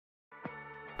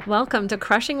Welcome to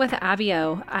Crushing with Abby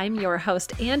O. I'm your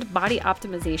host and body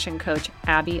optimization coach,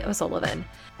 Abby O'Sullivan.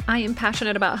 I am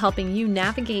passionate about helping you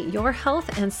navigate your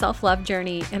health and self-love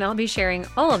journey, and I'll be sharing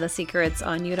all of the secrets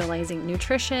on utilizing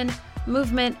nutrition,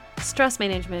 movement, stress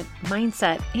management,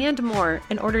 mindset, and more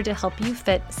in order to help you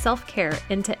fit self-care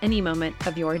into any moment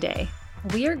of your day.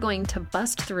 We are going to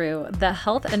bust through the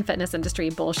health and fitness industry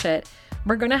bullshit.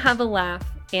 We're going to have a laugh,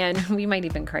 and we might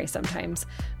even cry sometimes,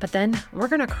 but then we're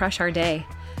going to crush our day.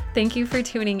 Thank you for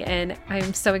tuning in.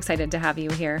 I'm so excited to have you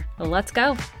here. Let's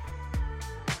go.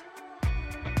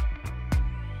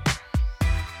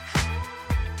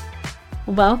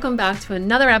 Welcome back to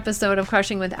another episode of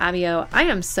Crushing with Abby O. I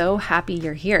am so happy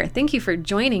you're here. Thank you for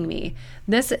joining me.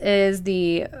 This is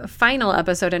the final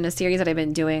episode in a series that I've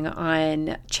been doing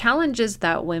on challenges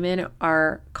that women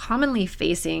are commonly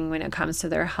facing when it comes to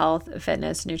their health,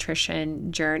 fitness,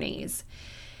 nutrition journeys.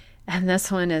 And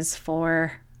this one's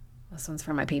for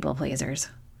my people pleasers.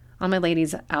 All my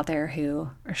ladies out there who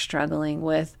are struggling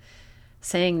with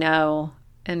saying no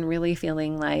and really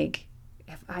feeling like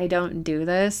if I don't do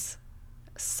this,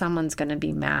 someone's going to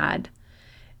be mad.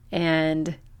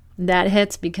 And that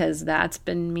hits because that's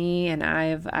been me, and I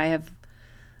have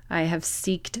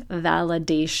seeked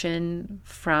validation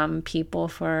from people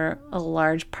for a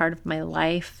large part of my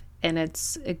life, and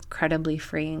it's incredibly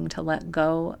freeing to let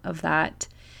go of that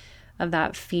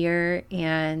fear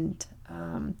and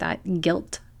that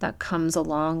guilt that comes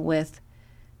along with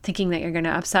thinking that you're going to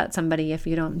upset somebody if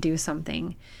you don't do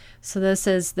something. So this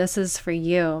is for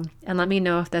you, and let me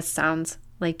know if this sounds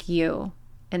like you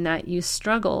and that you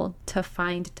struggle to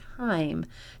find time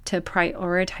to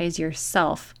prioritize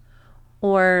yourself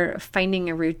or finding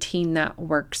a routine that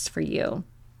works for you.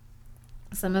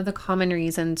 Some of the common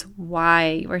reasons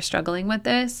why you are struggling with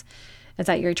this is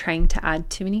that you're trying to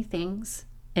add too many things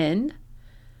in,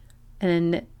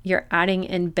 and you're adding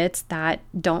in bits that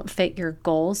don't fit your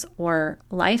goals or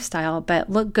lifestyle but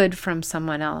look good from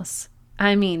someone else.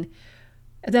 I mean,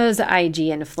 those IG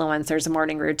influencers'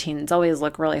 morning routines always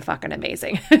look really fucking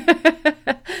amazing.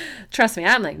 Trust me,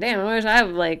 I'm like, damn, I wish I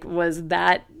was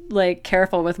that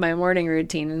careful with my morning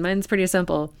routine. And mine's pretty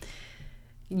simple.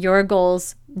 Your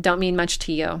goals don't mean much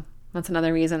to you. That's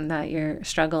another reason that you're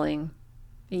struggling.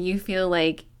 You feel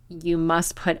like you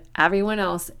must put everyone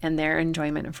else and their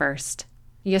enjoyment first.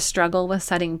 You struggle with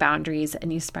setting boundaries,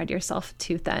 and you spread yourself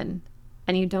too thin.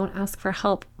 And you don't ask for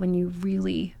help when you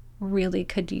really, really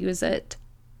could use it.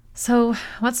 So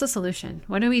what's the solution?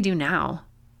 What do we do now?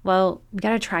 Well, we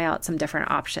got to try out some different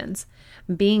options.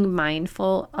 Being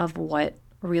mindful of what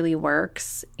really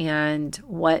works and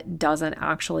what doesn't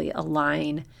actually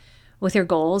align with your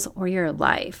goals or your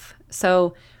life.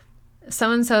 So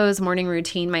so-and-so's morning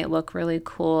routine might look really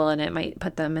cool and it might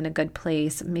put them in a good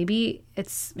place. Maybe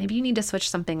you need to switch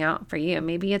something out for you.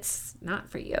 Maybe it's not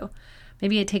for you.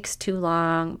 Maybe it takes too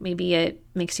long. Maybe it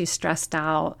makes you stressed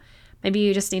out. Maybe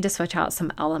you just need to switch out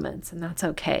some elements, and that's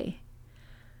okay.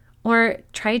 Or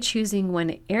try choosing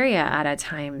one area at a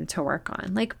time to work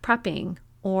on, like prepping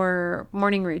or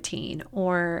morning routine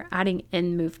or adding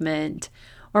in movement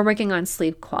or working on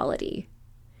sleep quality.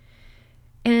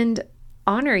 And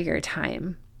honor your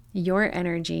time, your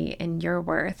energy, and your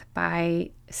worth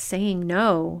by saying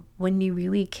no when you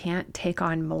really can't take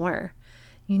on more.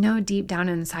 You know deep down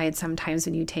inside sometimes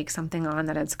when you take something on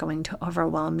that it's going to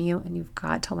overwhelm you, and you've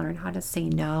got to learn how to say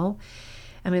no.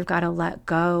 And we've got to let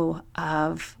go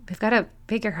of, we've got to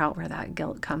figure out where that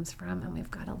guilt comes from, and we've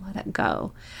got to let it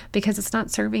go because it's not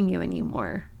serving you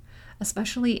anymore.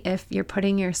 Especially if you're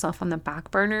putting yourself on the back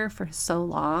burner for so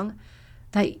long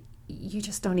that you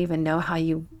just don't even know how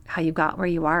you got where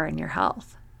you are in your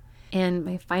health. And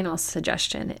my final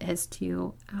suggestion is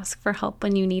to ask for help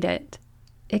when you need it.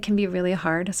 It can be really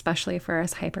hard, especially for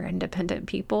us hyper-independent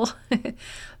people,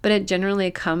 but it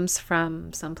generally comes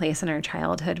from some place in our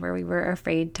childhood where we were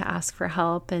afraid to ask for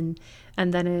help, and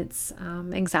then it's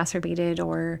exacerbated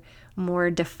or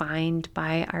more defined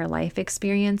by our life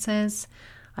experiences.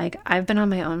 Like, I've been on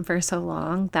my own for so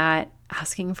long that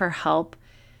asking for help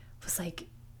was like,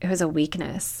 it was a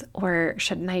weakness, or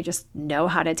shouldn't I just know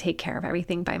how to take care of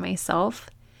everything by myself?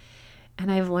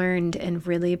 And I've learned in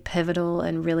really pivotal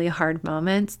and really hard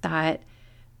moments that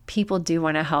people do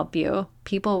want to help you.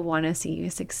 People want to see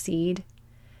you succeed,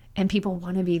 and people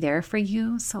want to be there for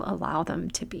you. So allow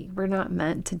them to be. We're not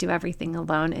meant to do everything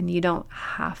alone, and you don't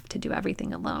have to do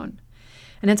everything alone.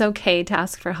 And it's okay to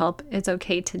ask for help. It's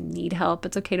okay to need help.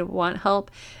 It's okay to want help.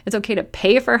 It's okay to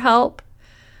pay for help.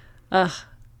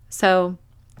 So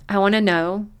I want to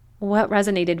know what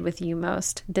resonated with you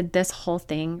most? Did this whole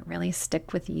thing really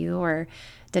stick with you, or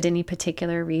did any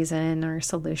particular reason or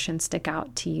solution stick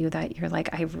out to you that you're like,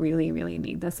 I really, really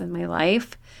need this in my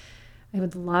life? I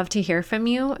would love to hear from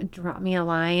you. Drop me a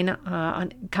line.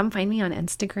 Come find me on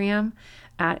Instagram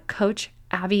at Coach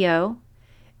Abby O,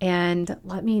 and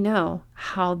let me know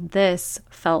how this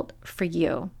felt for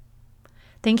you.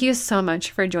 Thank you so much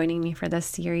for joining me for this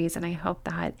series, and I hope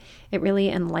that it really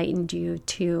enlightened you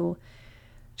to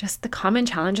just the common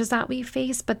challenges that we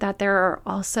face, but that there are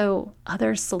also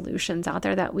other solutions out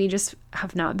there that we just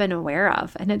have not been aware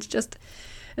of. And it's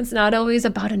not always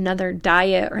about another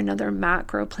diet or another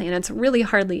macro plan. It's really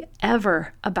hardly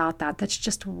ever about that. That's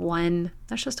just one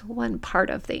part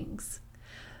of things.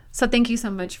 So thank you so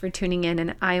much for tuning in,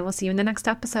 and I will see you in the next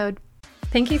episode.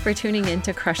 Thank you for tuning in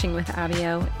to Crushing with Abby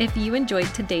O. If you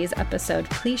enjoyed today's episode,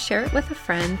 please share it with a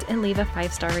friend and leave a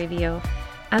 5-star review.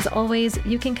 As always,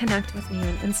 you can connect with me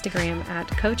on Instagram at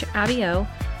Coach Abby O,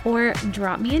 or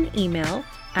drop me an email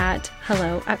at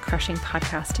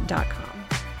hello@crushingpodcast.com.